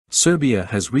Serbia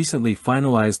has recently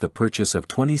finalized the purchase of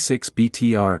 26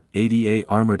 BTR-80A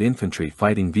armored infantry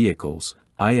fighting vehicles,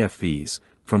 IFVs,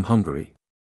 from Hungary.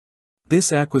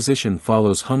 This acquisition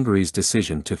follows Hungary's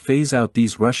decision to phase out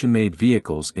these Russian-made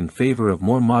vehicles in favor of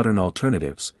more modern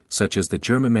alternatives, such as the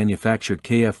German-manufactured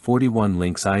Kf-41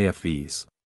 Lynx IFVs.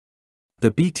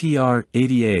 The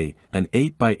BTR-80A, an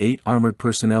 8x8 armored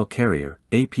personnel carrier,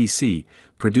 APC,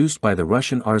 produced by the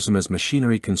Russian Artemis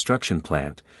machinery construction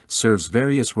plant, serves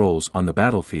various roles on the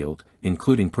battlefield,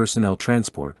 including personnel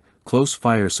transport, close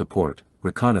fire support,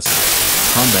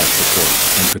 reconnaissance, combat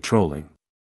support, and patrolling.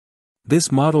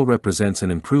 This model represents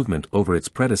an improvement over its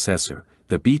predecessor,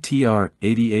 the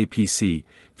BTR-80 APC,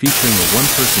 featuring a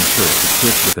one-person turret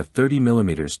equipped with a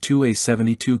 30mm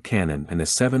 2A72 cannon and a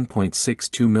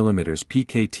 7.62mm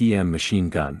PKTM machine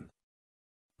gun.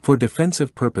 For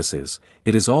defensive purposes,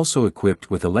 it is also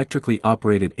equipped with electrically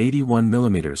operated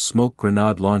 81mm smoke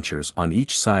grenade launchers on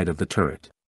each side of the turret.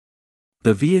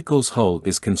 The vehicle's hull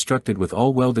is constructed with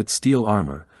all-welded steel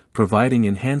armor, providing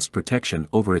enhanced protection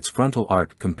over its frontal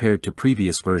arc compared to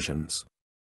previous versions.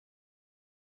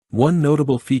 One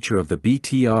notable feature of the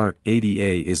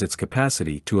BTR-80A is its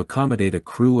capacity to accommodate a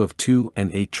crew of 2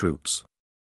 and 8 troops.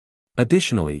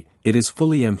 Additionally, it is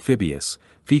fully amphibious,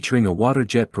 featuring a water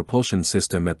jet propulsion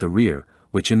system at the rear,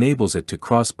 which enables it to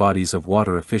cross bodies of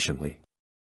water efficiently.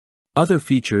 Other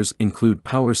features include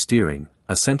power steering,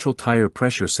 a central tire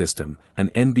pressure system,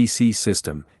 an NBC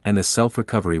system, and a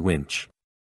self-recovery winch.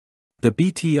 The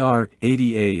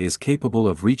BTR-80A is capable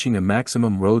of reaching a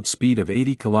maximum road speed of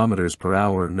 80 km per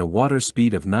hour and a water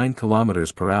speed of 9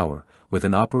 km per hour, with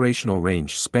an operational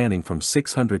range spanning from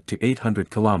 600 to 800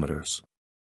 km.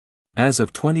 As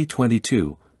of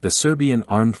 2022, the Serbian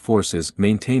Armed Forces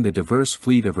maintained a diverse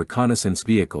fleet of reconnaissance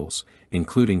vehicles,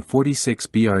 including 46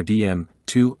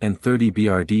 BRDM-2 and 30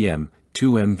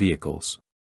 BRDM-2M vehicles.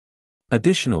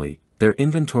 Additionally, their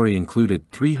inventory included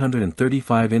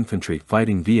 335 infantry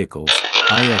fighting vehicles,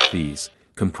 IFVs,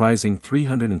 comprising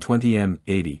 320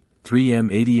 M80, 3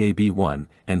 M80AB1,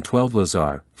 and 12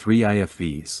 Lazar, 3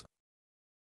 IFVs.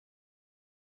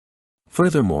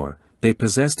 Furthermore, they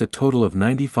possessed a total of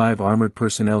 95 armored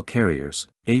personnel carriers,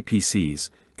 APCs,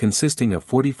 consisting of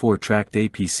 44 tracked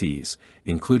APCs,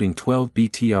 including 12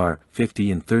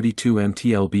 BTR-50 and 32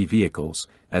 MTLB vehicles,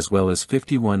 as well as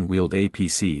 51 wheeled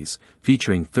APCs,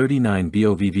 featuring 39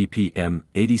 BOVVP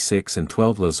M86 and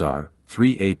 12 Lazar,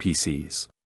 3 APCs.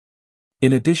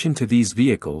 In addition to these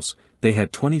vehicles, they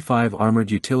had 25 armored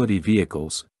utility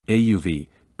vehicles, AUV,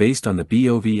 based on the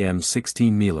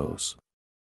BOV-M16 Milos.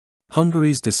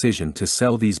 Hungary's decision to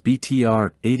sell these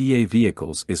BTR-80A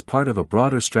vehicles is part of a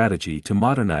broader strategy to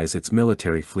modernize its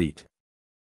military fleet.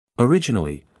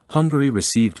 Originally, Hungary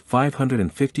received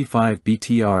 555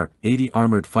 BTR-80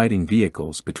 armored fighting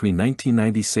vehicles between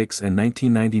 1996 and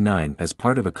 1999 as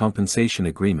part of a compensation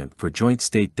agreement for joint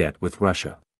state debt with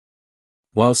Russia.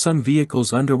 While some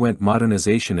vehicles underwent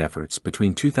modernization efforts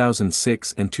between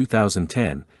 2006 and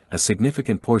 2010, a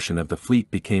significant portion of the fleet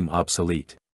became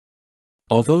obsolete.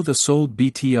 Although the sold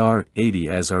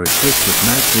BTR-80As are equipped with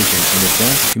night vision and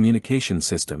advanced communication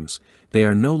systems, they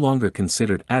are no longer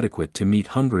considered adequate to meet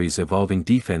Hungary's evolving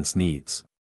defense needs.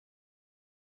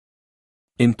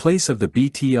 In place of the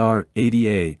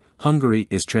BTR-80A, Hungary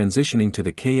is transitioning to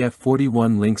the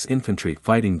Kf-41 Lynx infantry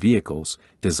fighting vehicles,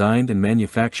 designed and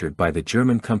manufactured by the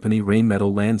German company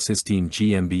Rheinmetall Landsystem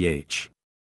GmbH.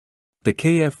 The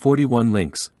Kf-41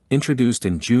 Lynx, introduced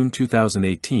in June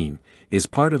 2018, is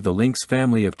part of the Lynx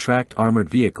family of tracked armored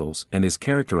vehicles and is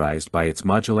characterized by its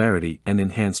modularity and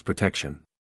enhanced protection.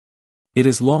 It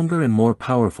is longer and more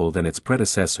powerful than its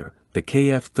predecessor, the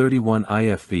Kf-31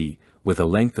 IFV, with a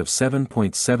length of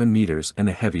 7.7 meters and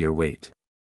a heavier weight.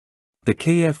 The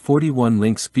Kf-41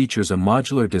 Lynx features a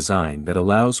modular design that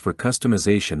allows for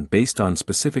customization based on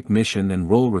specific mission and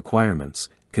role requirements,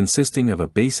 consisting of a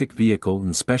basic vehicle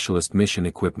and specialist mission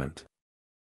equipment.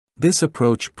 This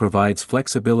approach provides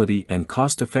flexibility and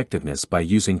cost-effectiveness by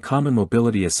using common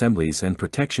mobility assemblies and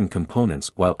protection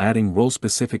components while adding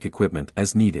role-specific equipment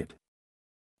as needed.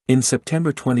 In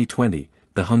September 2020,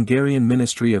 the Hungarian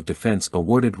Ministry of Defense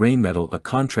awarded Rheinmetall a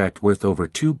contract worth over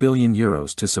 €2 billion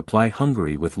to supply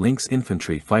Hungary with Lynx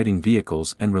infantry fighting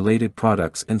vehicles and related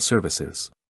products and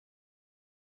services.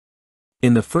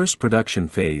 In the first production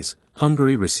phase,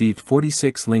 Hungary received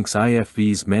 46 Lynx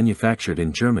IFVs manufactured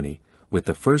in Germany, with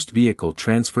the first vehicle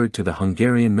transferred to the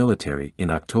Hungarian military in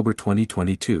October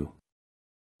 2022.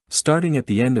 Starting at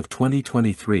the end of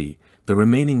 2023, the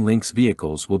remaining Lynx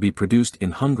vehicles will be produced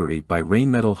in Hungary by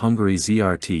Rheinmetall Hungary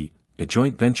ZRT, a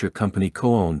joint venture company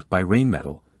co-owned by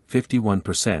Rheinmetall,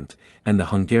 51%, and the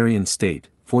Hungarian state,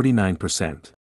 49%.